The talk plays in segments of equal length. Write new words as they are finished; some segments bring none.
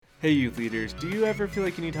Hey youth leaders, do you ever feel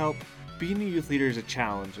like you need help? Being a youth leader is a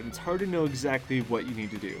challenge, and it's hard to know exactly what you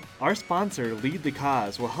need to do. Our sponsor, Lead the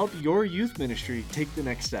Cause, will help your youth ministry take the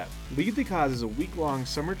next step. Lead the Cause is a week-long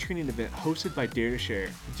summer training event hosted by Dare to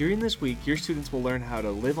Share. During this week, your students will learn how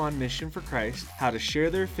to live on mission for Christ, how to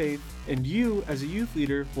share their faith, and you, as a youth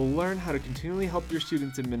leader, will learn how to continually help your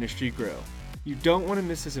students in ministry grow. You don't want to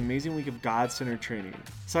miss this amazing week of God-centered training.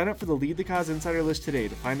 Sign up for the Lead the Cause Insider List today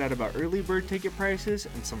to find out about early bird ticket prices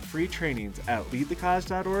and some free trainings at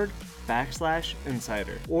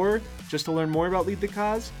leadthecause.org/insider. Or, just to learn more about Lead the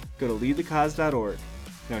Cause, go to leadthecause.org.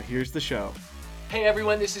 Now here's the show. Hey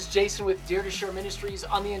everyone, this is Jason with Dare to Share Ministries.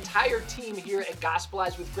 On the entire team here at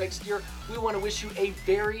Gospelize with Greg Stier, we want to wish you a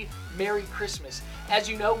very Merry Christmas. As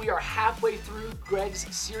you know, we are halfway through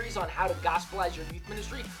Greg's series on how to gospelize your youth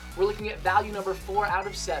ministry. We're looking at value number 4 out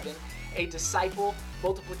of 7, a disciple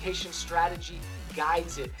multiplication strategy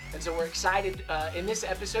guides it. And so we're excited in this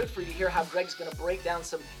episode for you to hear how Greg's going to break down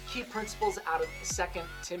some key principles out of 2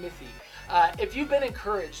 Timothy. If you've been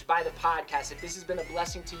encouraged by the podcast, if this has been a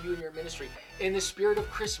blessing to you and your ministry, in the spirit of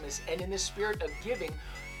Christmas and in the spirit of giving,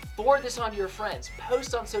 forward this on to your friends.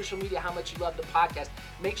 Post on social media how much you love the podcast.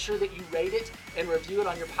 Make sure that you rate it and review it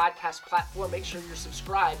on your podcast platform. Make sure you're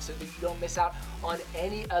subscribed so that you don't miss out on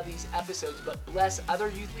any of these episodes. But bless other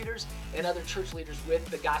youth leaders and other church leaders with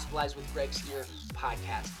the Gospelize with Greg Stier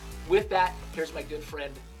podcast. With that, here's my good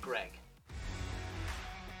friend, Greg.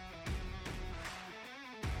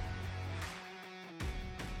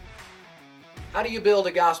 How do you build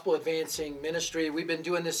a gospel advancing ministry? We've been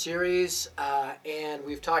doing this series and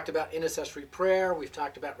we've talked about intercessory prayer. We've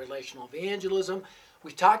talked about relational evangelism.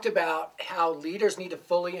 We've talked about how leaders need to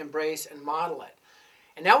fully embrace and model it.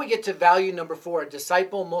 And now we get to value number 4,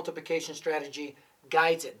 disciple multiplication strategy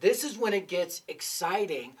guides it. This is when it gets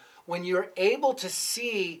exciting, when you're able to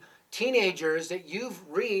see teenagers that you've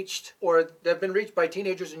reached or that have been reached by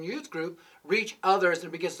teenagers in youth group reach others, and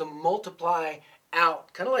it begins to multiply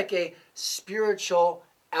out, kind of like a spiritual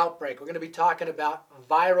outbreak. We're going to be talking about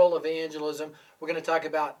viral evangelism. We're going to talk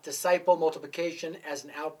about disciple multiplication as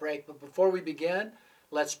an outbreak. But before we begin,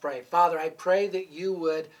 let's pray. Father, I pray that you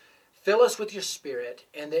would fill us with your spirit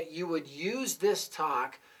and that you would use this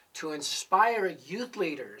talk to inspire youth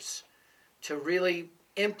leaders to really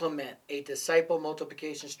implement a disciple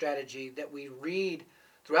multiplication strategy that we read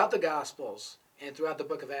throughout the Gospels and throughout the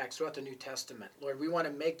book of Acts, throughout the New Testament. Lord, we want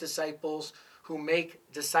to make disciples who make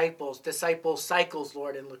disciple cycles,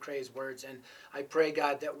 Lord, in Lecrae's words. And I pray,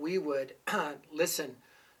 God, that we would listen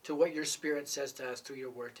to what your Spirit says to us through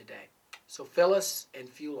your word today. So fill us and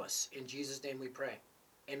fuel us. In Jesus' name we pray.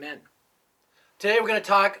 Amen. Today we're going to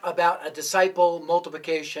talk about a disciple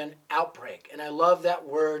multiplication outbreak. And I love that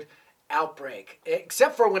word, outbreak,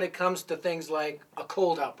 except for when it comes to things like a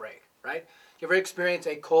cold outbreak, right? You ever experience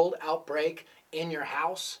a cold outbreak in your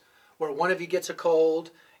house where one of you gets a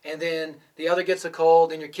cold and then the other gets a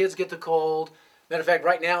cold, and your kids get the cold? Matter of fact,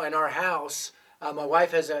 right now in our house, my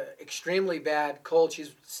wife has an extremely bad cold.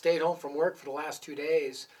 She's stayed home from work for the last 2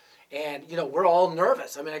 days. And, we're all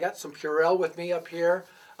nervous. I mean, I got some Purell with me up here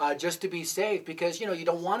just to be safe because, you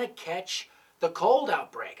don't want to catch the cold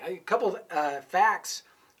outbreak. A couple of facts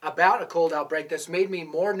about a cold outbreak that's made me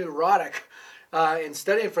more neurotic in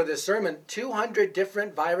studying for this sermon. 200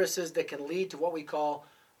 different viruses that can lead to what we call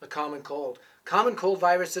the common cold. Common cold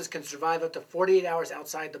viruses can survive up to 48 hours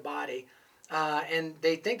outside the body, and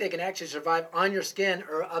they think they can actually survive on your skin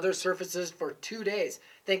or other surfaces for 2 days.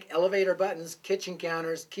 Think elevator buttons, kitchen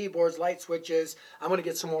counters, keyboards, light switches. I'm going to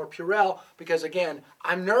get some more Purell because, again,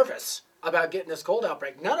 I'm nervous about getting this cold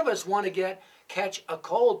outbreak. None of us want to catch a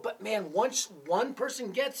cold, but man, once one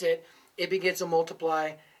person gets it, it begins to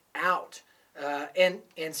multiply out.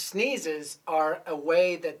 And sneezes are a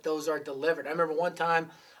way that those are delivered. I remember one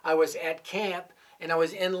time I was at camp and I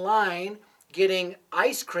was in line getting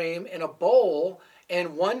ice cream in a bowl,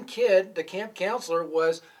 and one kid, the camp counselor,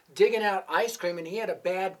 was digging out ice cream and he had a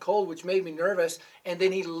bad cold, which made me nervous, and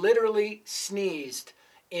then he literally sneezed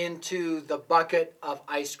into the bucket of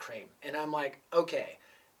ice cream. And I'm like, okay,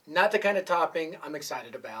 not the kind of topping I'm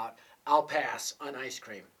excited about. I'll pass on ice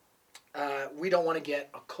cream. We don't want to get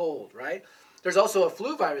a cold, right? There's also a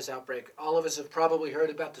flu virus outbreak. All of us have probably heard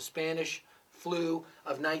about the Spanish flu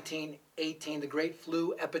of 1918, the great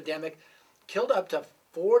flu epidemic. Killed up to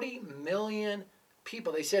 40 million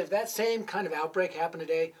people. They said if that same kind of outbreak happened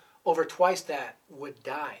today, over twice that would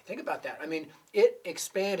die. Think about that. I mean, it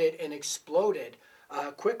expanded and exploded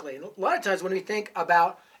quickly. And a lot of times when we think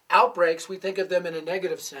about outbreaks, we think of them in a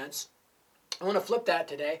negative sense. I want to flip that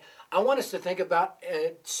today. I want us to think about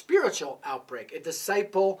a spiritual outbreak, a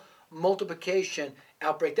disciple multiplication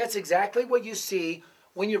outbreak. That's exactly what you see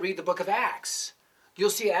when you read the book of Acts. You'll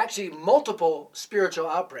see actually multiple spiritual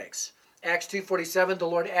outbreaks. Acts 2:47, the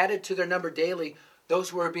Lord added to their number daily those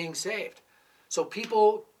who were being saved. So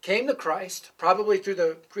people came to Christ, probably through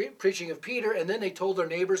the preaching of Peter, and then they told their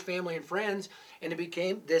neighbors, family, and friends, and it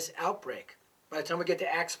became this outbreak. By the time we get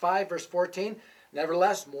to Acts 5, verse 14,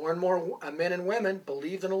 nevertheless, more and more men and women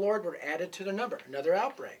believed in the Lord, were added to their number. Another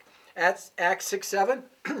outbreak. Acts 6:7,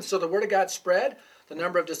 so the word of God spread. The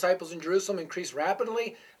number of disciples in Jerusalem increased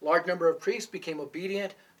rapidly. Large number of priests became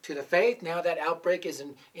obedient to the faith. Now that outbreak is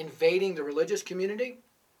invading the religious community.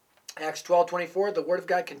 Acts 12:24, the word of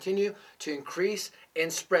God continued to increase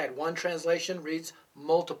and spread. One translation reads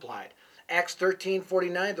multiplied. Acts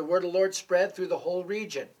 13:49, the word of the Lord spread through the whole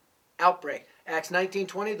region. Outbreak. Acts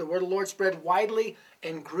 19:20, the word of the Lord spread widely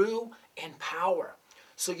and grew in power.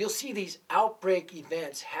 So you'll see these outbreak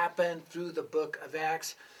events happen through the book of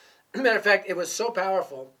Acts. Matter of fact, it was so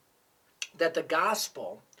powerful that the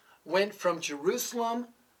gospel went from Jerusalem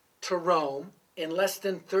to Rome in less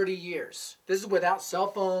than 30 years. This is without cell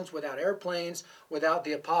phones, without airplanes, without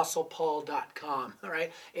the apostlepaul.com. All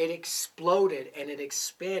right, it exploded and it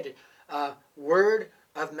expanded. Word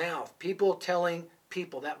of mouth, people telling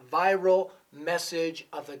people, that viral message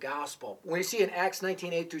of the gospel. When you see in Acts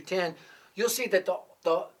 19:8-10, you'll see that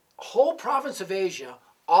the whole province of Asia,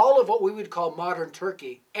 all of what we would call modern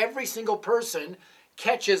Turkey, every single person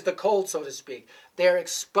catches the cold, so to speak. They're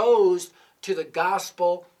exposed to the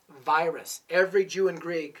gospel virus. Every Jew and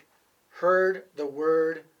Greek heard the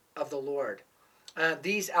word of the Lord.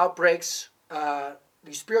 These outbreaks,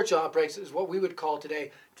 these spiritual outbreaks, is what we would call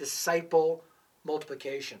today disciple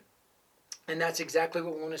multiplication. And that's exactly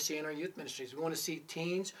what we want to see in our youth ministries. We want to see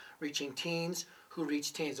teens reaching teens who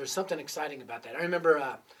reach teens. There's something exciting about that. I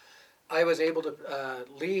remember I was able to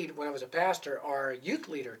lead, when I was a pastor, our youth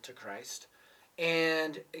leader to Christ.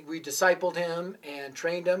 And we discipled him and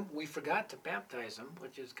trained him. We forgot to baptize him,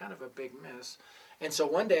 which is kind of a big miss. And so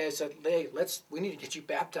one day I said, hey, we need to get you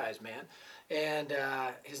baptized, man. And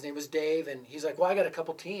his name was Dave. And he's like, well, I got a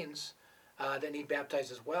couple teens that need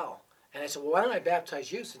baptized as well. And I said, well, why don't I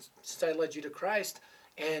baptize you since I led you to Christ,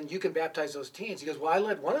 and you can baptize those teens? He goes, well, I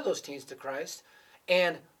led one of those teens to Christ,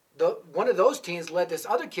 and one of those teens led this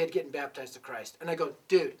other kid getting baptized to Christ. And I go,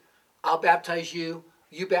 dude, I'll baptize you.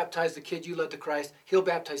 You baptize the kid you led to Christ. He'll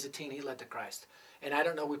baptize the teen he led to Christ. And I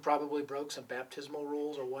don't know, we probably broke some baptismal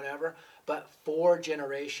rules or whatever, but 4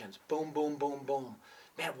 generations, boom, boom, boom, boom.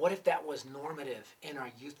 Man, what if that was normative in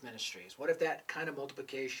our youth ministries? What if that kind of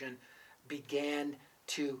multiplication began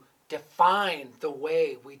to define the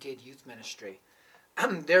way we did youth ministry?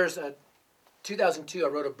 There's 2002, I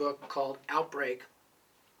wrote a book called Outbreak,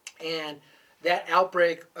 and that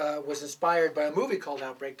Outbreak was inspired by a movie called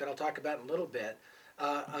Outbreak that I'll talk about in a little bit,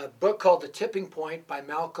 a book called The Tipping Point by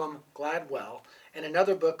Malcolm Gladwell, and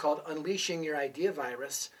another book called Unleashing Your Idea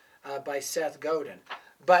Virus by Seth Godin.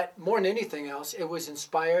 But more than anything else, it was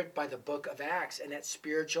inspired by the book of Acts and that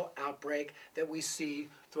spiritual outbreak that we see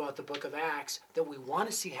throughout the book of Acts that we want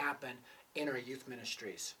to see happen in our youth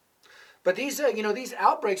ministries. But these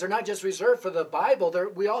outbreaks are not just reserved for the Bible.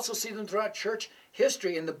 We also see them throughout church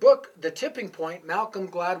history. In the book, The Tipping Point, Malcolm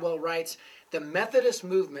Gladwell writes, the Methodist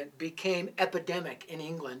movement became epidemic in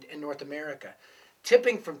England and North America,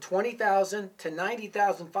 tipping from 20,000 to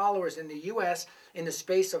 90,000 followers in the U.S. in the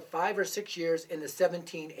space of 5 or 6 years in the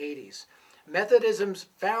 1780s. Methodism's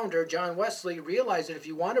founder, John Wesley, realized that if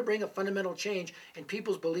you want to bring a fundamental change in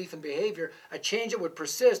people's belief and behavior, a change that would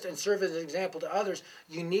persist and serve as an example to others,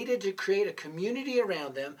 you needed to create a community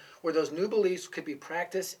around them where those new beliefs could be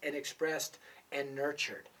practiced and expressed and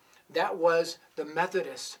nurtured. That was the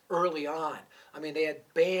Methodists early on. I mean, they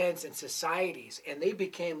had bands and societies, and they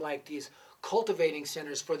became like these cultivating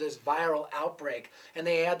centers for this viral outbreak. And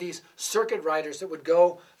they had these circuit riders that would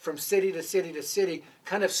go from city to city to city,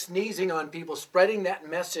 kind of sneezing on people, spreading that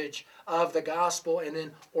message of the gospel and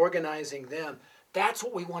then organizing them. That's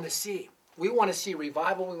what we want to see. We want to see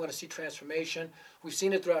revival. We want to see transformation. We've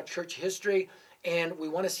seen it throughout church history, and we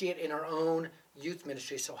want to see it in our own youth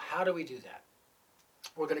ministry. So how do we do that?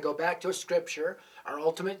 We're going to go back to a scripture, our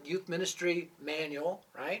ultimate youth ministry manual,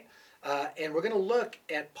 right? And we're going to look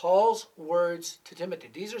at Paul's words to Timothy.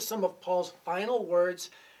 These are some of Paul's final words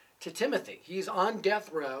to Timothy. He's on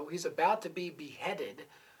death row. He's about to be beheaded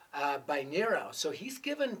by Nero. So he's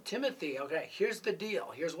given Timothy, okay, here's the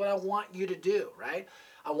deal. Here's what I want you to do, right?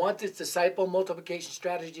 I want this disciple multiplication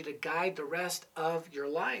strategy to guide the rest of your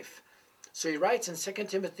life. So he writes in 2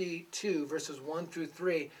 Timothy 2, verses 1 through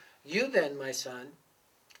 3, you then, my son,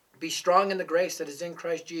 be strong in the grace that is in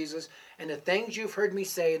Christ Jesus, and the things you've heard me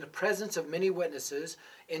say in the presence of many witnesses,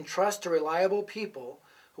 entrust to reliable people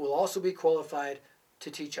who will also be qualified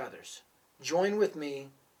to teach others. Join with me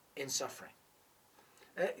in suffering.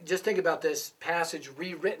 Just think about this passage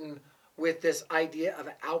rewritten with this idea of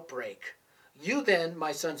an outbreak. You then,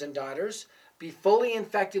 my sons and daughters, be fully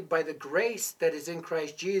infected by the grace that is in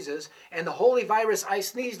Christ Jesus, and the holy virus I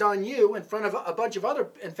sneezed on you in front of a bunch of other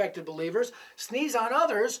infected believers, sneeze on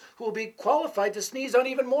others who will be qualified to sneeze on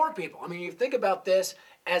even more people. I mean, you think about this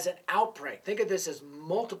as an outbreak. Think of this as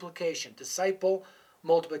multiplication, disciple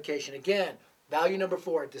multiplication. Again, value number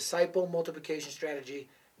 4, disciple multiplication strategy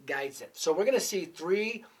guides it. So we're going to see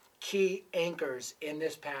 3 key anchors in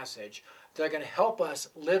this passage that are going to help us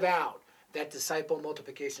live out that disciple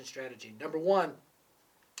multiplication strategy. Number 1,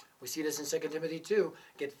 we see this in 2 Timothy 2,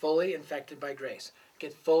 get fully infected by grace.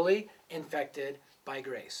 Get fully infected by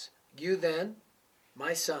grace. You then,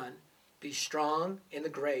 my son, be strong in the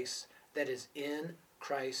grace that is in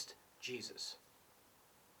Christ Jesus.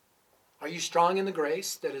 Are you strong in the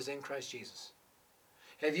grace that is in Christ Jesus?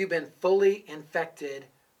 Have you been fully infected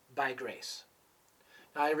by grace?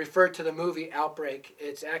 Now, I referred to the movie Outbreak.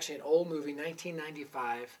 It's actually an old movie,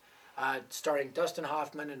 1995, starring Dustin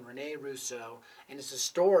Hoffman and Rene Russo. And it's a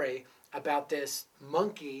story about this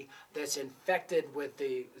monkey that's infected with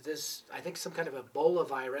this, I think, some kind of Ebola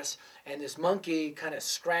virus. And this monkey kind of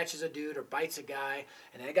scratches a dude or bites a guy,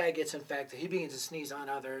 and that guy gets infected. He begins to sneeze on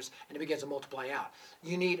others, and it begins to multiply out.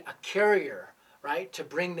 You need a carrier, right, to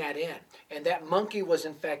bring that in. And that monkey was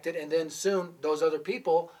infected, and then soon those other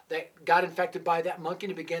people that got infected by that monkey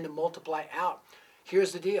and began to multiply out.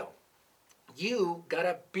 Here's the deal. You got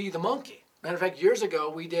to be the monkey. Matter of fact, years ago,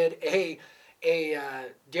 we did a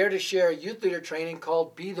Dare to Share youth leader training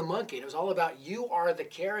called Be the Monkey. And it was all about you are the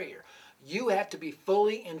carrier. You have to be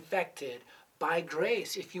fully infected by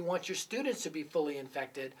grace if you want your students to be fully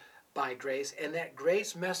infected by grace. And that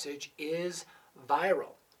grace message is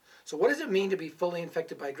viral. So what does it mean to be fully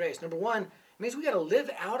infected by grace? Number 1, it means we got to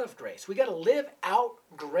live out of grace. We got to live out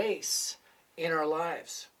grace in our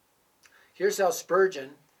lives. Here's how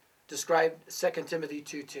Spurgeon described 2 Timothy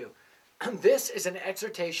 2:2. This is an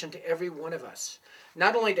exhortation to every one of us,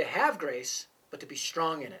 not only to have grace, but to be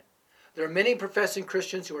strong in it. There are many professing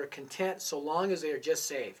Christians who are content so long as they are just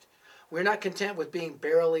saved. We're not content with being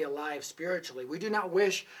barely alive spiritually. We do not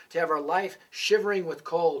wish to have our life shivering with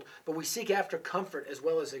cold, but we seek after comfort as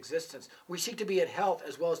well as existence. We seek to be in health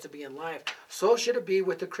as well as to be in life. So should it be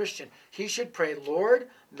with the Christian. He should pray, Lord,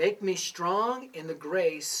 make me strong in the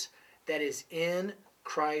grace that is in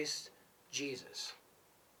Christ Jesus.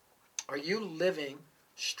 Are you living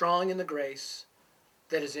strong in the grace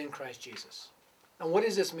that is in Christ Jesus? And what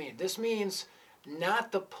does this mean? This means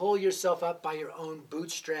not to pull yourself up by your own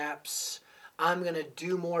bootstraps. I'm going to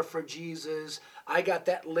do more for Jesus. I got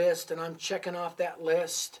that list and I'm checking off that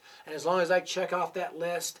list. And as long as I check off that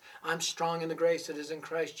list, I'm strong in the grace that is in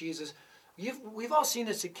Christ Jesus. We've all seen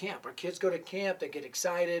this at camp. Our kids go to camp, they get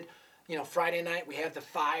excited. You know, Friday night we have the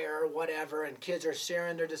fire or whatever, and kids are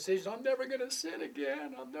sharing their decisions. I'm never going to sin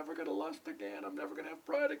again. I'm never going to lust again. I'm never going to have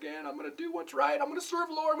pride again. I'm going to do what's right. I'm going to serve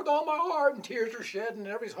the Lord with all my heart. And tears are shed and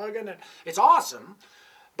everybody's hugging. And it's awesome.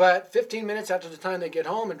 But 15 minutes after the time they get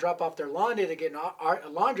home and drop off their laundry, they get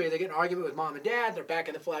an argument with mom and dad. They're back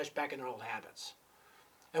in the flesh, back in their old habits.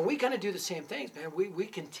 And we kind of do the same things, man. We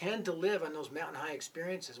can tend to live on those mountain high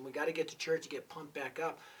experiences, and we got to get to church to get pumped back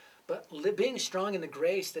up. But being strong in the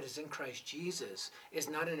grace that is in Christ Jesus is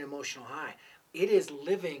not an emotional high. It is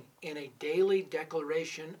living in a daily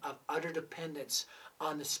declaration of utter dependence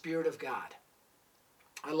on the Spirit of God.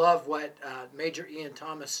 I love what Major Ian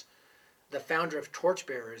Thomas, the founder of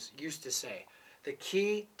Torchbearers, used to say. The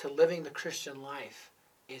key to living the Christian life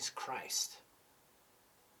is Christ.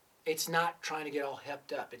 It's not trying to get all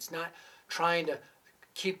hepped up. It's not trying to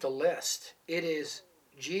keep the list. It is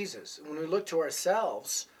Jesus. When we look to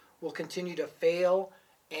ourselves, we'll continue to fail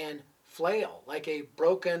and flail like a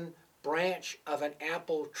broken branch of an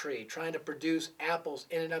apple tree trying to produce apples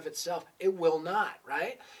in and of itself. It will not,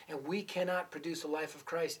 right? And we cannot produce a life of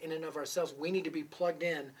Christ in and of ourselves. We need to be plugged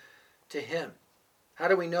in to Him. How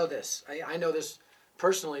do we know this? I know this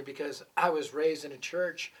personally because I was raised in a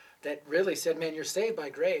church that really said, man, you're saved by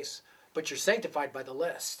grace, but you're sanctified by the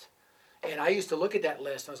list. And I used to look at that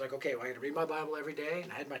list, and I was like, okay, well, I got to read my Bible every day,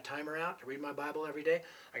 and I had my timer out to read my Bible every day.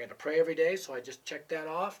 I got to pray every day, so I just checked that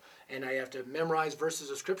off. And I have to memorize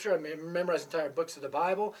verses of Scripture. I memorize entire books of the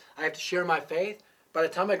Bible. I have to share my faith. By the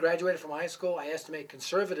time I graduated from high school, I estimate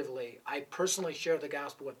conservatively, I personally shared the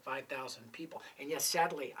gospel with 5,000 people. And yes,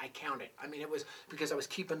 sadly, I counted. I mean, it was because I was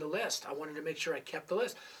keeping the list. I wanted to make sure I kept the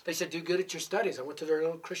list. They said, do good at your studies. I went to their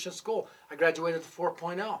little Christian school. I graduated with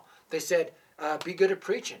 4.0. They said, be good at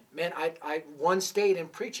preaching. Man, I won state in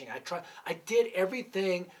preaching. I did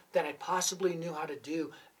everything that I possibly knew how to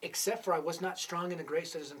do, except for I was not strong in the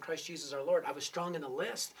grace that is in Christ Jesus our Lord. I was strong in the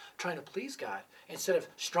list, trying to please God, instead of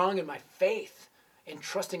strong in my faith and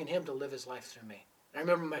trusting in Him to live His life through me. And I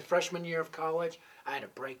remember my freshman year of college, I had a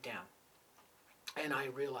breakdown. And I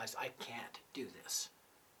realized I can't do this.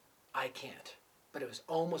 I can't. But it was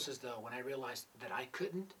almost as though when I realized that I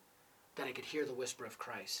couldn't, that I could hear the whisper of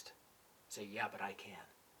Christ say, yeah, but I can,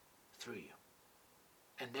 through you.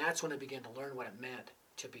 And that's when I began to learn what it meant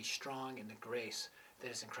to be strong in the grace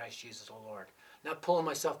that is in Christ Jesus our Lord. Not pulling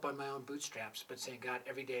myself by my own bootstraps, but saying, God,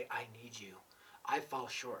 every day I need you. I fall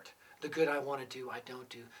short. The good I want to do, I don't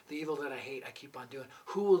do. The evil that I hate, I keep on doing.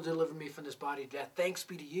 Who will deliver me from this body of death? Thanks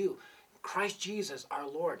be to you. Christ Jesus, our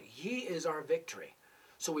Lord. He is our victory.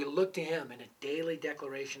 So we look to Him in a daily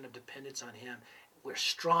declaration of dependence on Him. We're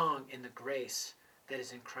strong in the grace that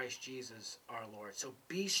is in Christ Jesus, our Lord. So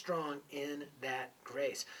be strong in that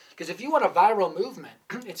grace. Because if you want a viral movement,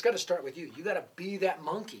 it's got to start with you. You got to be that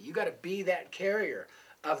monkey. You got to be that carrier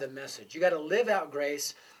of the message. You got to live out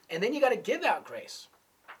grace, and then you got to give out grace.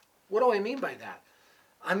 What do I mean by that?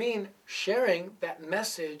 I mean sharing that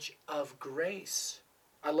message of grace.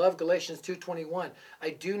 I love Galatians 2:21.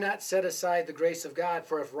 I do not set aside the grace of God,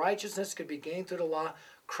 for if righteousness could be gained through the law,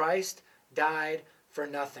 Christ died for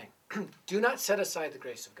nothing. Do not set aside the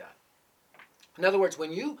grace of God. In other words,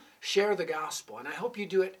 when you share the gospel, and I hope you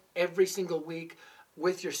do it every single week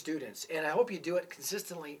with your students, and I hope you do it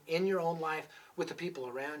consistently in your own life with the people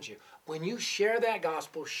around you. When you share that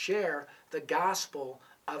gospel, share the gospel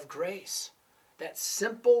of grace. That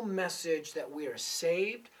simple message that we are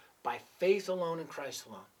saved by faith alone in Christ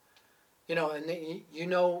alone. You know, and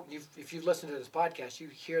if you've listened to this podcast, you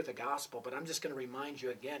hear the gospel, but I'm just going to remind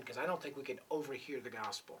you again, because I don't think we can overhear the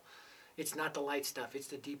gospel. It's not the light stuff. It's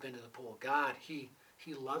the deep end of the pool. God, He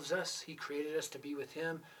loves us. He created us to be with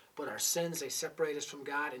Him, but our sins, they separate us from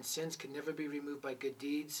God, and sins can never be removed by good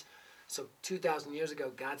deeds. So 2,000 years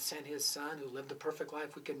ago, God sent His Son, who lived the perfect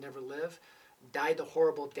life we could never live, died the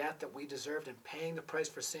horrible death that we deserved, and paying the price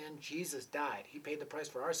for sin. Jesus died. He paid the price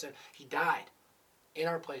for our sin. He died in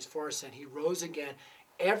our place for our sin. He rose again.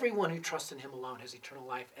 Everyone who trusts in Him alone has eternal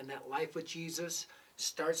life, and that life with Jesus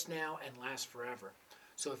starts now and lasts forever.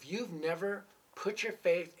 So if you've never put your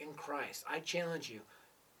faith in Christ, I challenge you,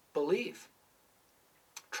 believe.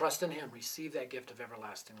 Trust in Him. Receive that gift of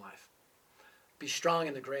everlasting life. Be strong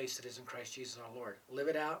in the grace that is in Christ Jesus our Lord. Live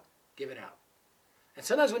it out. Give it out. And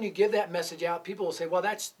sometimes when you give that message out, people will say, well,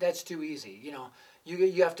 that's too easy. You know,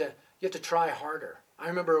 you have to try harder. I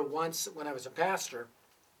remember once when I was a pastor,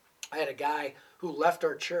 I had a guy who left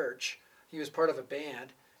our church. He was part of a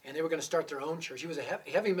band, and they were going to start their own church. He was a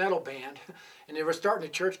heavy metal band, and they were starting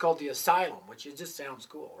a church called the Asylum, which it just sounds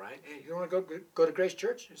cool, right? Hey, you want to go to Grace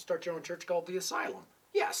Church? Start your own church called the Asylum.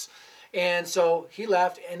 Yes. And so he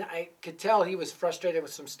left, and I could tell he was frustrated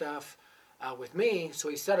with some stuff with me, so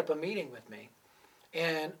he set up a meeting with me.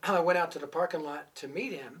 And I went out to the parking lot to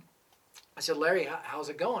meet him. I said, Larry, how's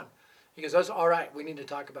it going? He goes, that's all right. We need to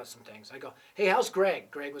talk about some things. I go, hey, how's Greg?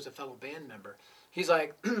 Greg was a fellow band member. He's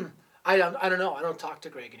like, I don't know. I don't talk to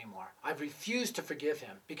Greg anymore. I've refused to forgive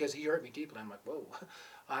him because he hurt me deeply. I'm like, whoa.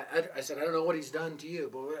 I said, I don't know what he's done to you,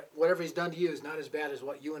 but whatever he's done to you is not as bad as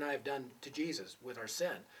what you and I have done to Jesus with our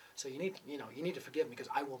sin. So you need to forgive me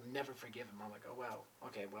because I will never forgive him. I'm like, oh, wow.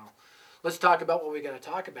 Okay, well, let's talk about what we got to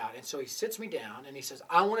talk about. And so he sits me down and he says,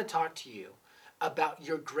 I want to talk to you about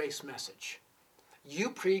your grace message.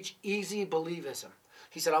 You preach easy believism.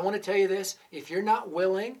 He said, I want to tell you this. If you're not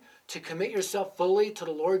willing to commit yourself fully to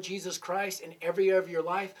the Lord Jesus Christ in every area of your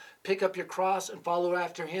life, pick up your cross and follow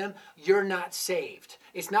after Him, you're not saved.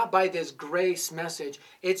 It's not by this grace message.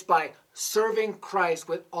 It's by serving Christ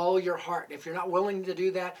with all your heart. If you're not willing to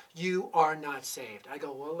do that, you are not saved. I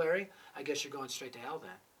go, well, Larry, I guess you're going straight to hell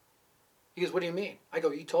then. He goes, what do you mean? I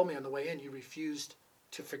go, you told me on the way in you refused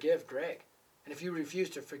to forgive Greg. And if you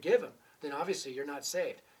refuse to forgive him, then obviously you're not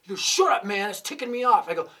saved. He goes, shut up, man. It's ticking me off.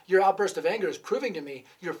 I go, your outburst of anger is proving to me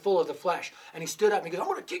you're full of the flesh. And he stood up and he goes, I'm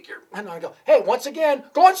going to kick your... And I go, hey, once again,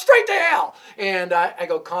 going straight to hell. And I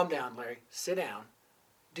go, calm down, Larry. Sit down.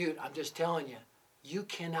 Dude, I'm just telling you, you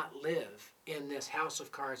cannot live in this house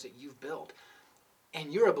of cards that you've built.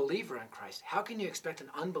 And you're a believer in Christ. How can you expect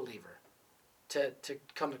an unbeliever to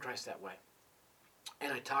come to Christ that way?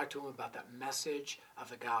 And I talked to him about that message of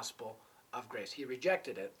the gospel of grace. He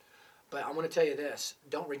rejected it. But I want to tell you this,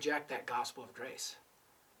 don't reject that gospel of grace.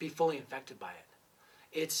 Be fully infected by it.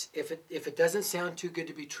 It's if it doesn't sound too good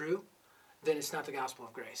to be true, then it's not the gospel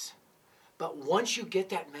of grace. But once you get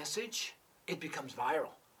that message, it becomes viral.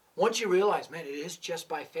 Once you realize, man, it is just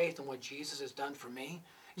by faith in what Jesus has done for me,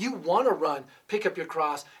 you want to run, pick up your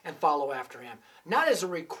cross, and follow after him. Not as a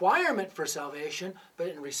requirement for salvation, but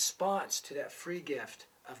in response to that free gift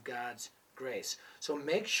of God's grace. So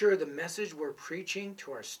make sure the message we're preaching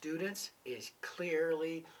to our students is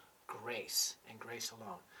clearly grace and grace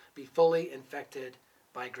alone. Be fully infected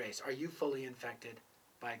by grace. Are you fully infected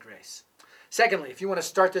by grace? Secondly, if you want to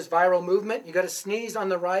start this viral movement, you got to sneeze on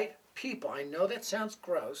the right people. I know that sounds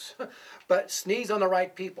gross, but sneeze on the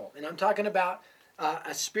right people. And I'm talking about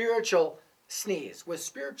a spiritual sneeze with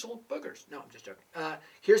spiritual boogers. No, I'm just joking.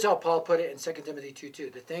 Here's how Paul put it in 2 Timothy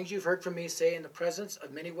 2:2. The things you've heard from me say in the presence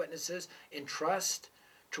of many witnesses, entrust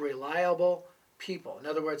to reliable people. In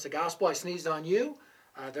other words, the gospel, I sneezed on you.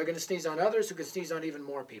 They're going to sneeze on others who can sneeze on even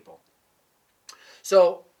more people.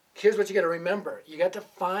 So here's what you got to remember. You got to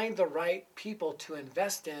find the right people to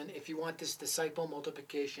invest in if you want this disciple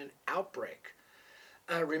multiplication outbreak.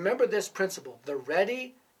 Remember this principle. The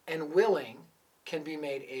ready and willing can be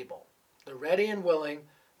made able. The ready and willing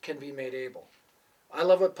can be made able. I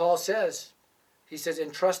love what Paul says. He says,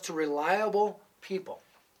 entrust to reliable people.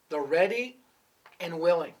 The ready and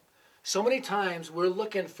willing. So many times we're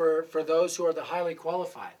looking for those who are the highly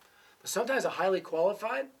qualified. But sometimes the highly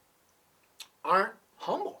qualified aren't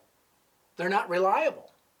humble. They're not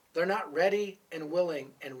reliable. They're not ready and willing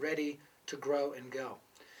and ready to grow and go.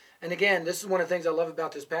 And again, this is one of the things I love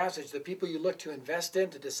about this passage. The people you look to invest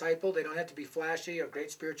in, to disciple, they don't have to be flashy or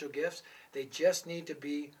great spiritual gifts. They just need to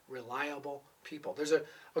be reliable people. There's a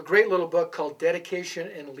great little book called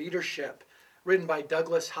Dedication and Leadership, written by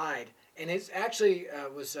Douglas Hyde. And it actually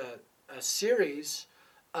was a series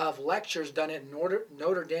of lectures done at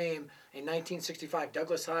Notre Dame in 1965.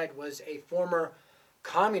 Douglas Hyde was a former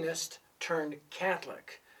communist turned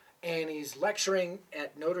Catholic. And he's lecturing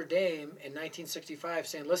at Notre Dame in 1965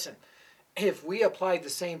 saying, listen, if we applied the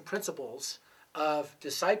same principles of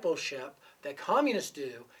discipleship that communists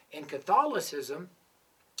do in Catholicism,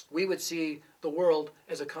 we would see the world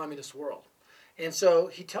as a communist world. And so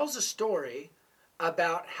he tells a story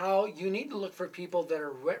about how you need to look for people that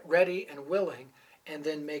are ready and willing and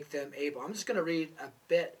then make them able. I'm just going to read a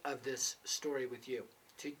bit of this story with you.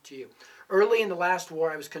 To you. Early in the last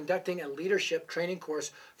war, I was conducting a leadership training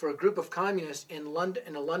course for a group of communists in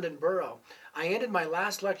a London borough. I ended my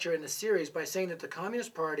last lecture in the series by saying that the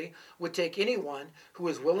Communist Party would take anyone who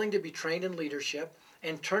was willing to be trained in leadership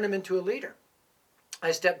and turn him into a leader.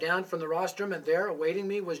 I stepped down from the rostrum, and there awaiting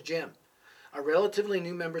me was Jim, a relatively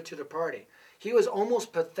new member to the party. He was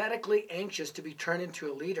almost pathetically anxious to be turned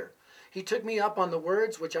into a leader. He took me up on the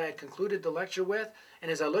words which I had concluded the lecture with,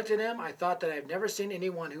 and as I looked at him, I thought that I had never seen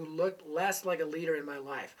anyone who looked less like a leader in my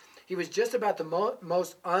life. He was just about the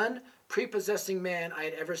most unprepossessing man I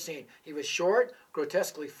had ever seen. He was short,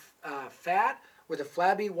 grotesquely fat, with a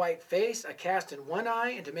flabby white face, a cast in one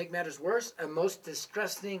eye, and to make matters worse, a most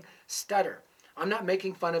distressing stutter. I'm not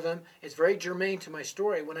making fun of him. It's very germane to my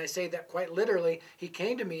story when I say that quite literally, he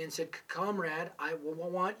came to me and said, comrade, I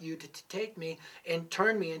want you to take me and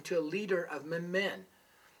turn me into a leader of men.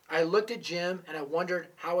 I looked at Jim and I wondered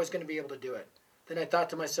how I was going to be able to do it. Then I thought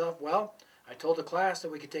to myself, well, I told the class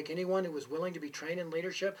that we could take anyone who was willing to be trained in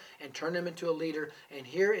leadership and turn them into a leader. And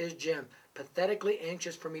here is Jim, pathetically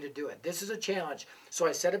anxious for me to do it. This is a challenge. So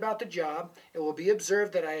I set about the job. It will be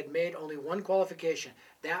observed that I had made only one qualification.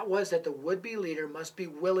 That was that the would-be leader must be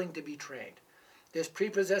willing to be trained. This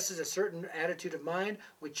prepossesses a certain attitude of mind,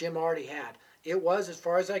 which Jim already had. It was, as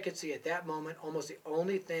far as I could see at that moment, almost the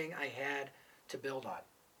only thing I had to build on.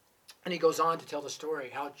 And he goes on to tell the story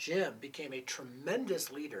how Jim became a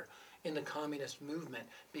tremendous leader in the communist movement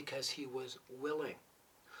because he was willing.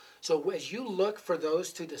 So as you look for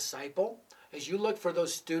those to disciple, as you look for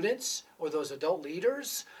those students or those adult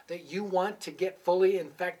leaders that you want to get fully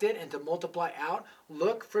infected and to multiply out,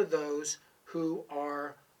 look for those who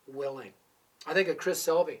are willing. I think of Chris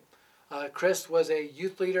Selby. Chris was a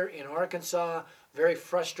youth leader in Arkansas, very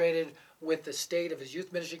frustrated with the state of his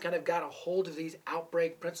youth ministry, kind of got a hold of these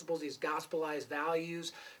outbreak principles, these gospelized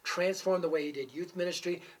values, transformed the way he did youth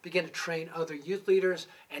ministry, began to train other youth leaders,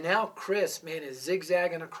 and now Chris, man, is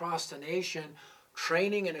zigzagging across the nation,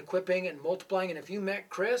 training and equipping and multiplying. And if you met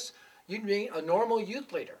Chris, you'd be a normal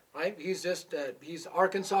youth leader, right? He's just, he's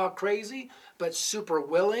Arkansas crazy, but super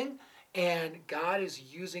willing. And God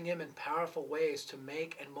is using him in powerful ways to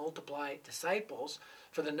make and multiply disciples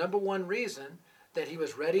for the number one reason that he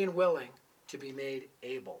was ready and willing to be made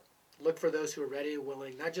able. Look for those who are ready and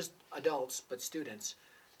willing, not just adults, but students,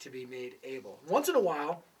 to be made able. Once in a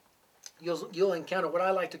while, you'll encounter what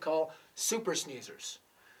I like to call super sneezers.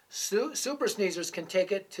 Super sneezers can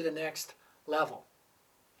take it to the next level.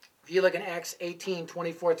 If If you look in Acts 18,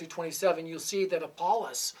 24 through 27, you'll see that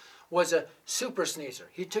Apollos was a super sneezer.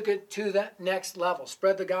 He took it to the next level,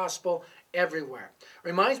 spread the gospel everywhere.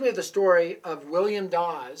 Reminds me of the story of William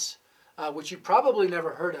Dawes, which you probably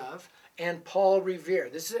never heard of, and Paul Revere.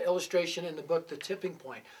 This is an illustration in the book, The Tipping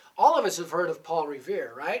Point. All of us have heard of Paul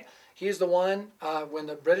Revere, right? He's the one, when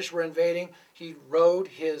the British were invading, he rode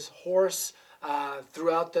his horse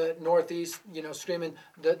throughout the Northeast, screaming,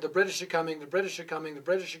 the British are coming, the British are coming, the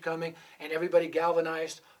British are coming, and everybody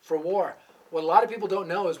galvanized for war. What a lot of people don't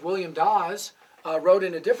know is William Dawes rode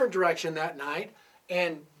in a different direction that night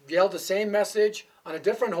and yelled the same message on a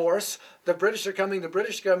different horse, the British are coming, the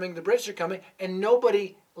British are coming, the British are coming, and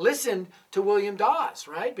nobody listened to William Dawes,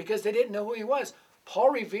 right? Because they didn't know who he was.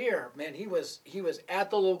 Paul Revere, man, he was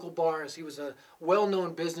at the local bars. He was a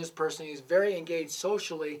well-known business person. He was very engaged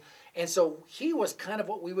socially. And so he was kind of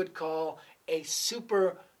what we would call a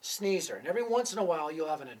super sneezer. And every once in a while, you'll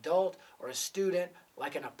have an adult or a student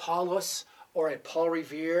like an Apollos or a Paul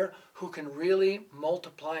Revere who can really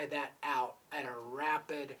multiply that out at a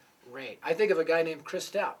rapid rate. I think of a guy named Chris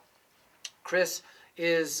Stout. Chris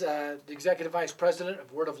is the executive vice president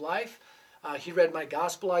of Word of Life. He read my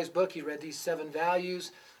Gospelize book. He read these 7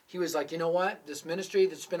 values. He was like, you know what? This ministry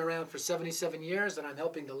that's been around for 77 years that I'm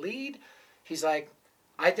helping to lead, he's like,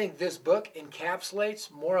 I think this book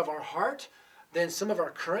encapsulates more of our heart than some of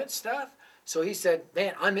our current stuff. So he said,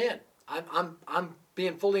 man, I'm in. I'm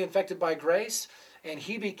being fully infected by grace. And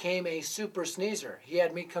he became a super sneezer. He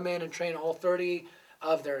had me come in and train all 30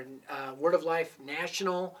 of their Word of Life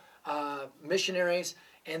national missionaries,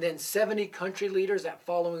 and then 70 country leaders that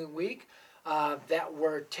following week that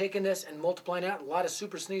were taking this and multiplying out. A lot of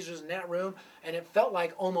super sneezers in that room, and it felt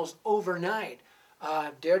like almost overnight.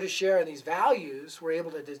 Dare to Share these values were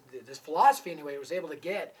able to, this philosophy anyway, was able to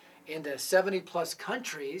get into 70 plus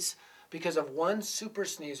countries because of one super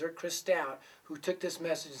sneezer, Chris Stout, who took this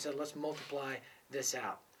message and said, let's multiply this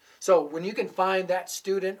out. So when you can find that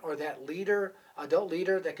student or that leader, adult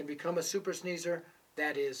leader that can become a super sneezer,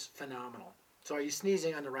 that is phenomenal. So are you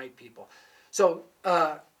sneezing on the right people? So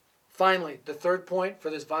finally, the third point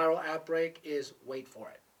for this viral outbreak is wait for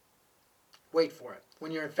it. Wait for it.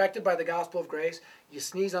 When you're infected by the gospel of grace, you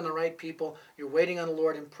sneeze on the right people, you're waiting on the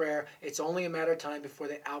Lord in prayer, it's only a matter of time before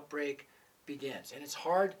the outbreak begins. And it's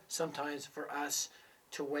hard sometimes for us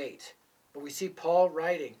to wait. But we see Paul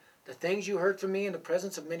writing, the things you heard from me in the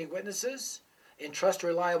presence of many witnesses, entrust to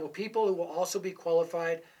reliable people who will also be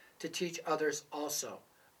qualified to teach others also.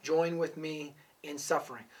 Join with me in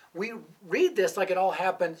suffering. We read this like it all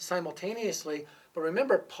happened simultaneously, but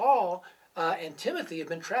remember, Paul and Timothy have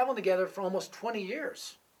been traveling together for almost 20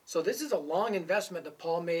 years. So this is a long investment that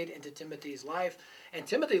Paul made into Timothy's life. And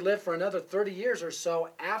Timothy lived for another 30 years or so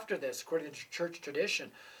after this, according to church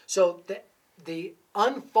tradition. So the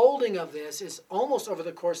unfolding of this is almost over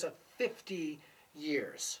the course of 50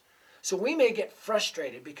 years. So we may get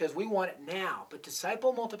frustrated because we want it now, but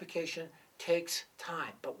disciple multiplication takes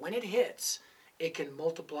time. But when it hits, it can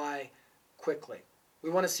multiply quickly. We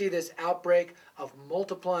want to see this outbreak of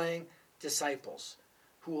multiplying disciples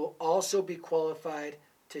who will also be qualified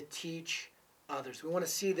to teach others. We want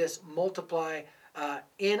to see this multiply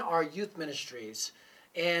in our youth ministries.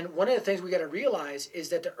 And one of the things we got to realize is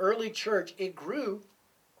that the early church, it grew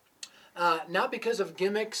not because of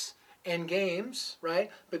gimmicks and games,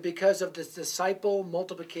 right? But because of this disciple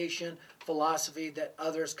multiplication philosophy that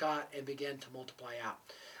others caught and began to multiply out.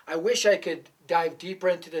 I wish I could dive deeper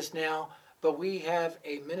into this now, but we have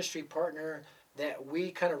a ministry partner that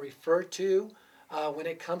we kind of refer to when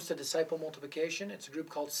it comes to disciple multiplication. It's a group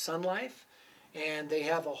called Sun Life, and they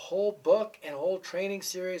have a whole book and a whole training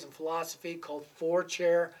series and philosophy called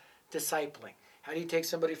 4-Chair Discipling. How do you take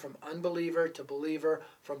somebody from unbeliever to believer,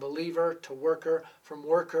 from believer to worker, from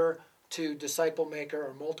worker to disciple maker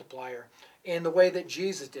or multiplier in the way that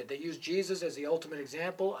Jesus did? They used Jesus as the ultimate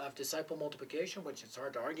example of disciple multiplication, which it's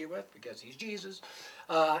hard to argue with because he's Jesus.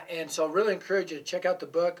 And so I really encourage you to check out the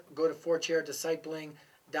book. Go to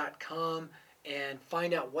 4chairdiscipling.com and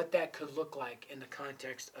find out what that could look like in the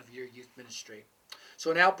context of your youth ministry.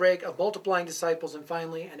 So an outbreak of multiplying disciples, and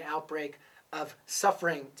finally an outbreak of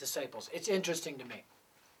suffering disciples. It's interesting to me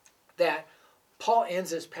that Paul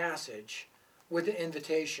ends this passage with an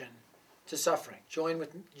invitation to suffering. Join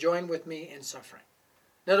with me in suffering.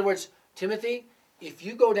 In other words, Timothy, if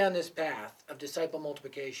you go down this path of disciple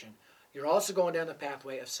multiplication, you're also going down the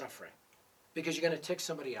pathway of suffering because you're going to tick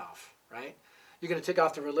somebody off, right? You're going to tick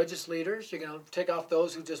off the religious leaders. You're going to tick off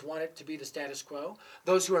those who just want it to be the status quo,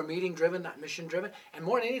 those who are meeting-driven, not mission-driven. And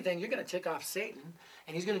more than anything, you're going to tick off Satan,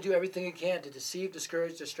 and he's going to do everything he can to deceive,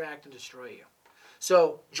 discourage, distract, and destroy you.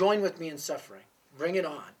 So join with me in suffering. Bring it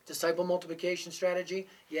on. Disciple multiplication strategy,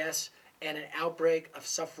 yes, and an outbreak of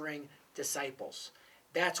suffering disciples.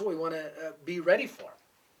 That's what we want to be ready for.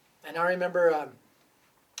 And I remember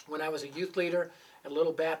when I was a youth leader at a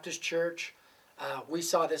little Baptist church, we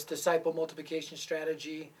saw this disciple multiplication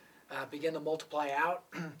strategy begin to multiply out.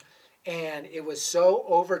 And it was so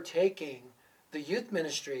overtaking the youth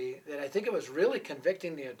ministry that I think it was really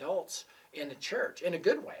convicting the adults in the church in a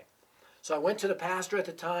good way. So I went to the pastor at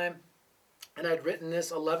the time, and I'd written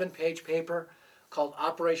this 11-page paper called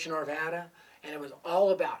Operation Arvada, and it was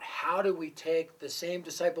all about how do we take the same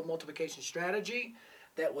disciple multiplication strategy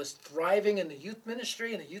that was thriving in the youth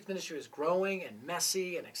ministry, and the youth ministry was growing and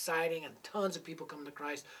messy and exciting, and tons of people coming to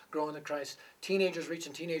Christ, growing to Christ, teenagers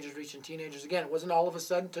reaching teenagers reaching teenagers. Again, it wasn't all of a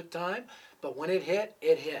sudden, it took time, but when it hit,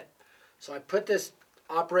 it hit. So I put this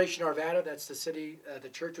Operation Arvada, that's the city the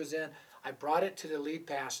church was in, I brought it to the lead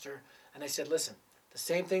pastor, and I said, listen, the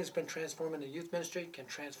same thing that's been transforming the youth ministry can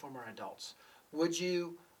transform our adults. Would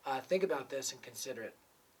you think about this and consider it?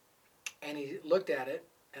 And he looked at it,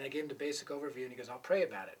 and I gave him the basic overview, and he goes, I'll pray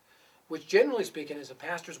about it. Which, generally speaking, is a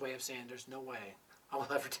pastor's way of saying there's no way I will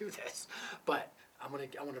ever do this. But I want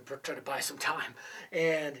to try to buy some time.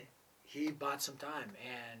 And he bought some time,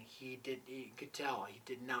 and he could tell he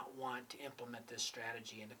did not want to implement this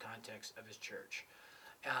strategy in the context of his church.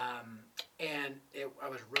 I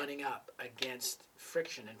was running up against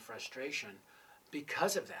friction and frustration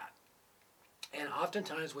because of that. And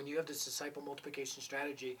oftentimes when you have this disciple multiplication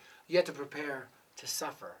strategy, you have to prepare to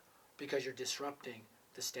suffer because you're disrupting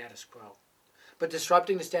the status quo. But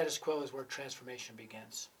disrupting the status quo is where transformation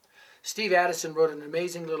begins. Steve Addison wrote an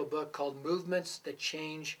amazing little book called Movements That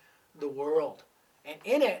Change the World. And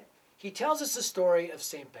in it, he tells us the story of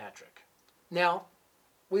St. Patrick. Now,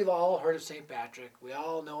 we've all heard of St. Patrick. We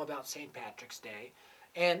all know about St. Patrick's Day.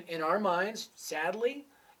 And in our minds, sadly,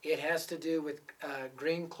 it has to do with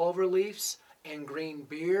green clover leaves and green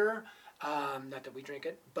beer. Not that we drink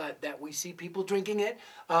it, but that we see people drinking it.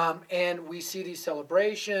 And we see these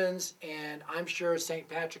celebrations, and I'm sure St.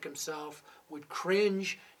 Patrick himself would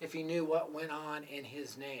cringe if he knew what went on in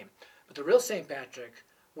his name. But the real St. Patrick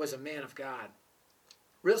was a man of God.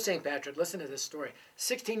 Real St. Patrick, listen to this story.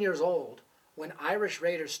 16 years old, when Irish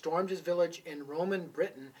raiders stormed his village in Roman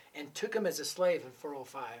Britain and took him as a slave in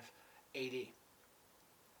 405 AD.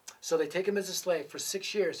 So they take him as a slave. For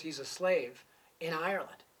 6 years, he's a slave in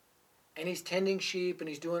Ireland. And he's tending sheep, and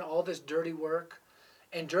he's doing all this dirty work.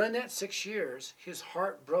 And during that 6 years, his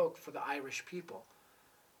heart broke for the Irish people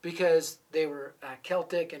because they were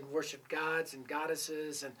Celtic and worshipped gods and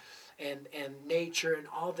goddesses and nature and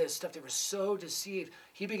all this stuff. They were so deceived.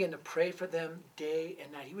 He began to pray for them day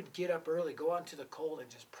and night. He would get up early, go out into the cold and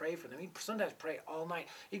just pray for them. He'd sometimes pray all night.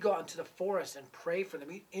 He'd go out into the forest and pray for them.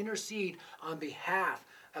 He'd intercede on behalf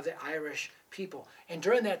of the Irish people. And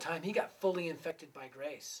during that time, he got fully infected by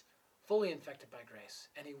grace. Fully infected by grace.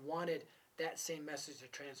 And he wanted that same message to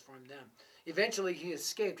transform them. Eventually, he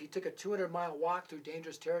escaped. He took a 200-mile walk through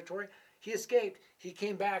dangerous territory. He escaped. He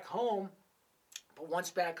came back home. But once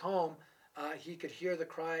back home, he could hear the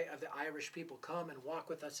cry of the Irish people, come and walk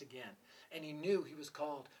with us again. And he knew he was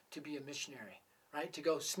called to be a missionary, right? To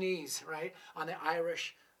go sneeze, right, on the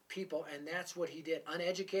Irish people. And that's what he did.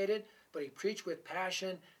 Uneducated, but he preached with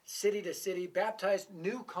passion, city to city, baptized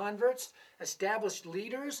new converts, established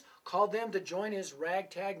leaders, called them to join his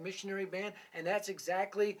ragtag missionary band, and that's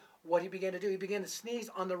exactly what he began to do. He began to sneeze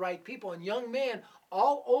on the right people, and young men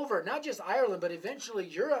all over, not just Ireland, but eventually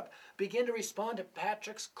Europe, began to respond to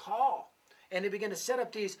Patrick's call. And they began to set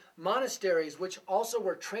up these monasteries, which also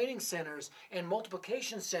were training centers and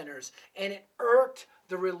multiplication centers, and it irked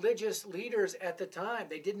the religious leaders at the time.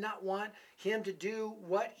 They did not want him to do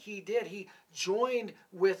what he did. He joined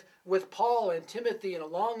with Paul and Timothy and a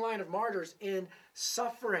long line of martyrs in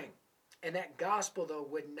suffering. And that gospel, though,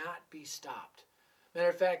 would not be stopped. Matter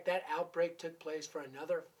of fact, that outbreak took place for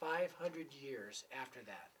another 500 years after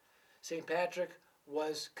that. St. Patrick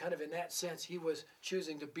was kind of, in that sense, he was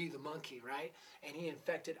choosing to be the monkey, right? And he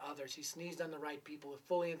infected others. He sneezed on the right people,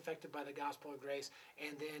 fully infected by the gospel of grace,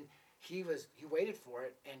 and then he waited for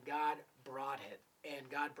it, and God brought it, and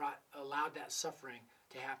God allowed that suffering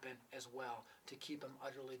to happen as well to keep him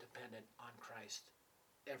utterly dependent on Christ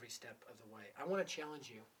every step of the way. I want to challenge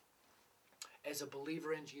you, as a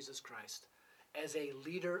believer in Jesus Christ, as a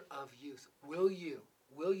leader of youth, will you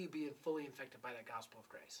be fully infected by the gospel of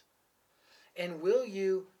grace? And will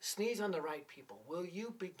you sneeze on the right people? Will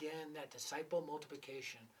you begin that disciple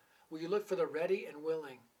multiplication? Will you look for the ready and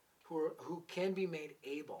willing who can be made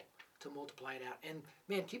able to multiply it out? And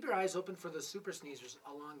man, keep your eyes open for the super sneezers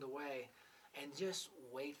along the way, and just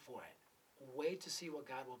wait for it. wait to see what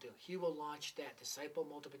God will do. He will launch that disciple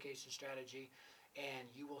multiplication strategy, and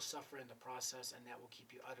you will suffer in the process, and that will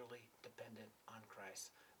keep you utterly dependent on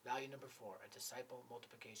Christ. Value number 4, a disciple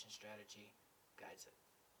multiplication strategy guides it.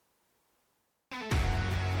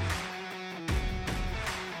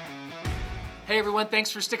 Hey everyone, thanks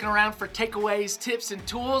for sticking around for takeaways, tips, and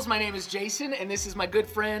tools. My name is Jason, and this is my good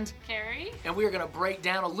friend, Carrie. And we are going to break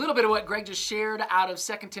down a little bit of what Greg just shared out of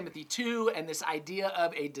 2 Timothy 2 and this idea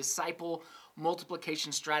of a disciple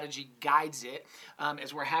multiplication strategy guides it,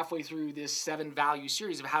 as we're halfway through this 7-value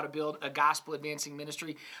series of how to build a gospel advancing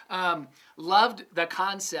ministry. Loved the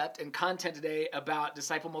concept and content today about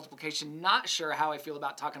disciple multiplication. Not sure how I feel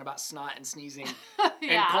about talking about snot and sneezing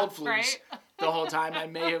and cold flus right? the whole time. I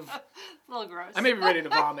may have... A little gross. I may be ready to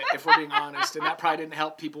vomit if we're being honest, and that probably didn't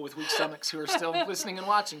help people with weak stomachs who are still listening and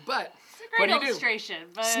watching. But It's a great what do illustration.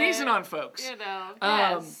 But, sneezing on folks.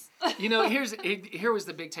 Yes. Here was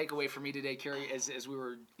the big takeaway for me today, Carrie, as we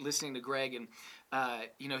were listening to Greg, and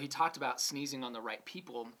he talked about sneezing on the right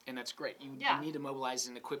people, and that's great. You need to mobilize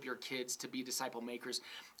and equip your kids to be disciple makers.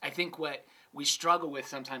 I think what we struggle with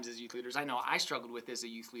sometimes as youth leaders, I know I struggled with as a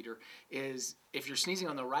youth leader, is if you're sneezing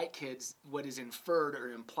on the right kids, what is inferred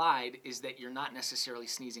or implied is that you're not necessarily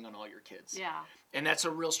sneezing on all your kids. Yeah. And that's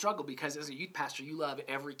a real struggle because as a youth pastor, you love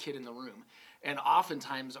every kid in the room. And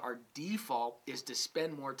oftentimes our default is to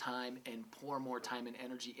spend more time and pour more time and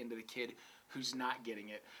energy into the kid who's not getting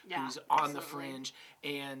it, who's on the fringe.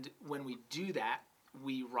 And when we do that,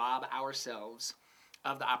 we rob ourselves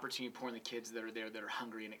of the opportunity to pour in the kids that are there, that are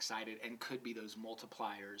hungry and excited and could be those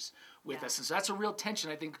multipliers with us. And so that's a real tension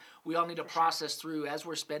I think we all need to process through as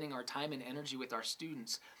we're spending our time and energy with our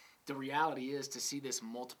students. The reality is to see this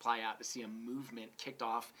multiply out, to see a movement kicked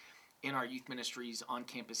off in our youth ministries, on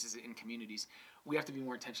campuses, in communities. We have to be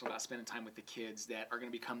more intentional about spending time with the kids that are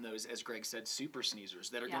going to become those, as Greg said, super sneezers,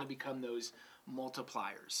 that are going to become those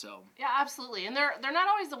multipliers. So yeah, absolutely. And they're not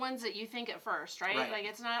always the ones that you think at first, right? Like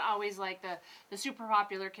it's not always like the super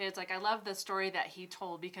popular kids. Like I love the story that he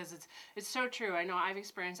told because it's so true. I know I've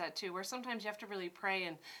experienced that too, where sometimes you have to really pray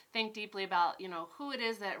and think deeply about, who it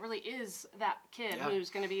is that really is that kid who's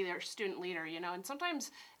going to be their student leader, and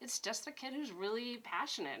sometimes it's just a kid who's really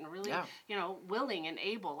passionate and really, willing and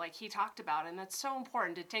able, like he talked about. And that's so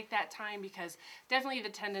important to take that time because definitely the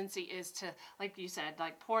tendency is to, like you said,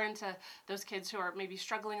 like pour into those kids who are maybe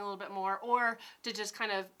struggling a little bit more, or to just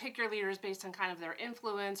kind of pick your leaders based on kind of their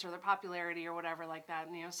influence or their popularity or whatever like that.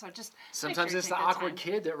 And, so just sometimes it's the awkward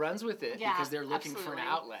kid that runs with it because they're looking for an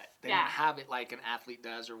outlet. They don't have it like an athlete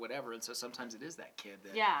does or whatever. And so sometimes it is that kid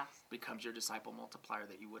that becomes your disciple multiplier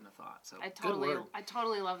that you wouldn't have thought. So I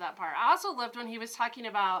totally love that part. I also loved when he was talking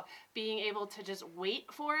about being able to just wait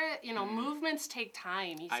for it. Movements take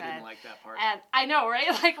time, he said. I didn't like that part. And I know, right?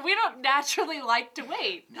 Like we don't naturally like to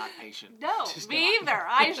wait. Not patient. No, me either.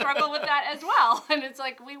 I struggle with that as well. And it's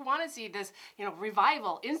like we want to see this,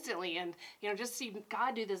 revival instantly and, just see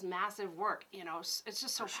God do this massive work. It's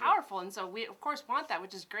just so powerful. And so we, of course, want that,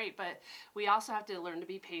 which is great. But we also have to learn to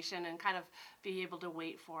be patient and kind of be able to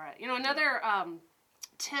wait for it. Another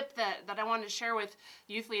tip that I wanted to share with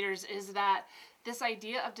youth leaders is that this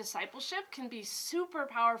idea of discipleship can be super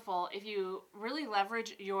powerful if you really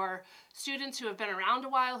leverage your students who have been around a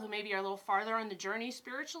while, who maybe are a little farther on the journey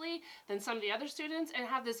spiritually than some of the other students, and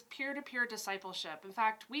have this peer-to-peer discipleship. In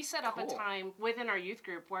fact, we set up a time within our youth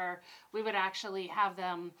group where we would actually have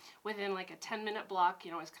them within like a 10-minute block,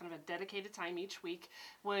 as kind of a dedicated time each week,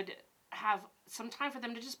 would have some time for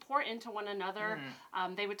them to just pour into one another.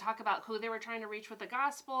 They would talk about who they were trying to reach with the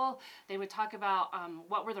gospel. They would talk about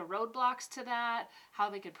what were the roadblocks to that, how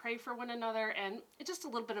they could pray for one another, and it's just a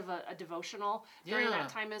little bit of a devotional during that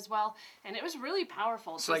time as well. And it was really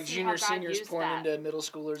powerful. It's like juniors, seniors pouring into middle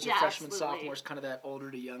schoolers, or freshmen, sophomores, kind of that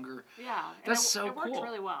older to younger. Yeah, that's so cool. It worked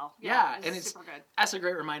really well. Yeah, and it's super good. That's a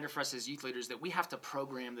great reminder for us as youth leaders that we have to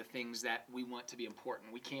program the things that we want to be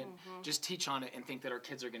important. We can't just teach on it and think that our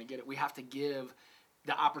kids are going to get it. We have to give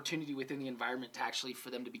the opportunity within the environment to actually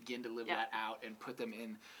for them to begin to live that out and put them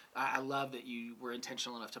in. I love that you were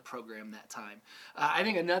intentional enough to program that time. I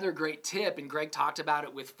think another great tip, and Greg talked about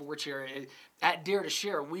it with 4-chair, at Dare to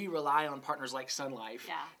Share, we rely on partners like Sun Life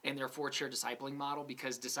and their 4-chair discipling model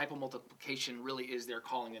because disciple multiplication really is their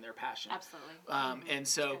calling and their passion. Absolutely. And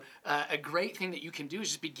so a great thing that you can do is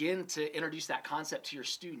just begin to introduce that concept to your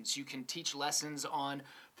students. You can teach lessons on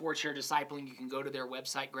 4-chair discipling. You can go to their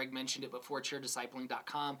website. Greg mentioned it, but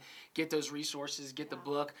 4chair-discipling.com. Get those resources, get the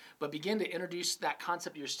book, but begin to introduce that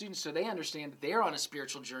concept to your students so they understand that they're on a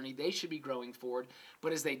spiritual journey. They should be growing forward.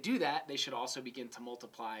 But as they do that, they should also begin to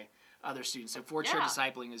multiply other students. So for chair Yeah,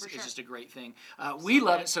 discipling is for sure. just a great thing. We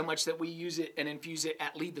love it so much that we use it and infuse it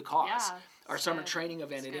at Lead the Cause. Yeah, Our it's summer good. training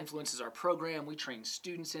event. It's It good. influences our program. We train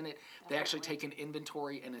students in it. They actually Definitely. take an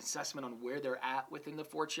inventory and assessment on where they're at within the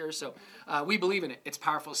 4 chairs. So we believe in it. It's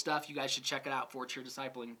powerful stuff. You guys should check it out,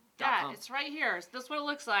 4chair-discipling.com. Yeah, it's right here. This is what it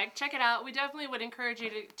looks like. Check it out. We definitely would encourage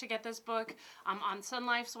you to get this book on Sun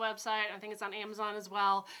Life's website. I think it's on Amazon as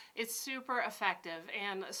well. It's super effective.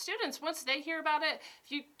 And students, once they hear about it,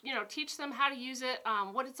 if you teach them how to use it,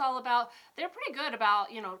 what it's all about, they're pretty good about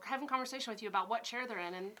having conversation with you about what chair they're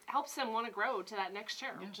in, and helps them want to grow to that next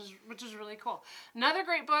chair, which is really cool. Another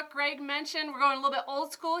great book Greg mentioned. We're going a little bit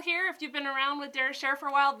old school here. If you've been around with Dare to Share for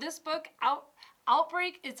a while, this book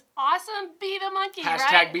Outbreak, it's awesome. Be the monkey, right?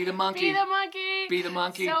 Hashtag be the monkey. Be the monkey. Be the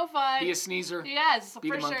monkey. So fun. Be a sneezer. Yes, Be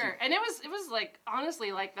for the monkey. sure. And it was like,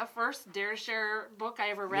 honestly, like the first Dare to Share book I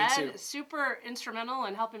ever read. too. Super instrumental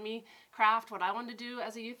in helping me craft what I wanted to do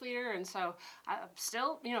as a youth leader, and so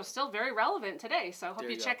still very relevant today. So hope There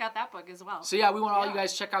you you go. check out that book as well. So yeah, we want all you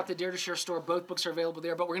guys to check out the Dare to Share store. Both books are available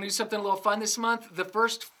there, but we're going to do something a little fun this month. The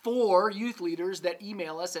first 4 youth leaders that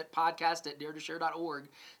email us at podcast@daretoshare.org,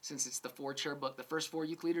 since it's the 4-chair book, the first 4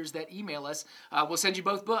 youth leaders that email us, we'll send you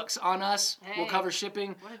both books on us. We'll Hey, cover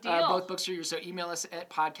shipping. what a deal. Both books are yours, so email us at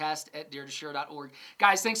podcast@daretoshare.org.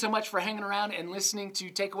 Guys, thanks so much for hanging around and listening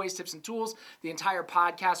to Takeaways, Tips, and Tools, the entire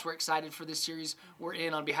podcast. We're excited for this series we're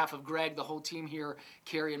in on behalf of Greg, the whole team here,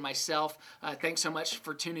 Carrie, and myself. Thanks so much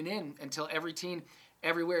for tuning in. Until every teen,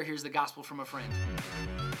 everywhere, here's the gospel from a friend.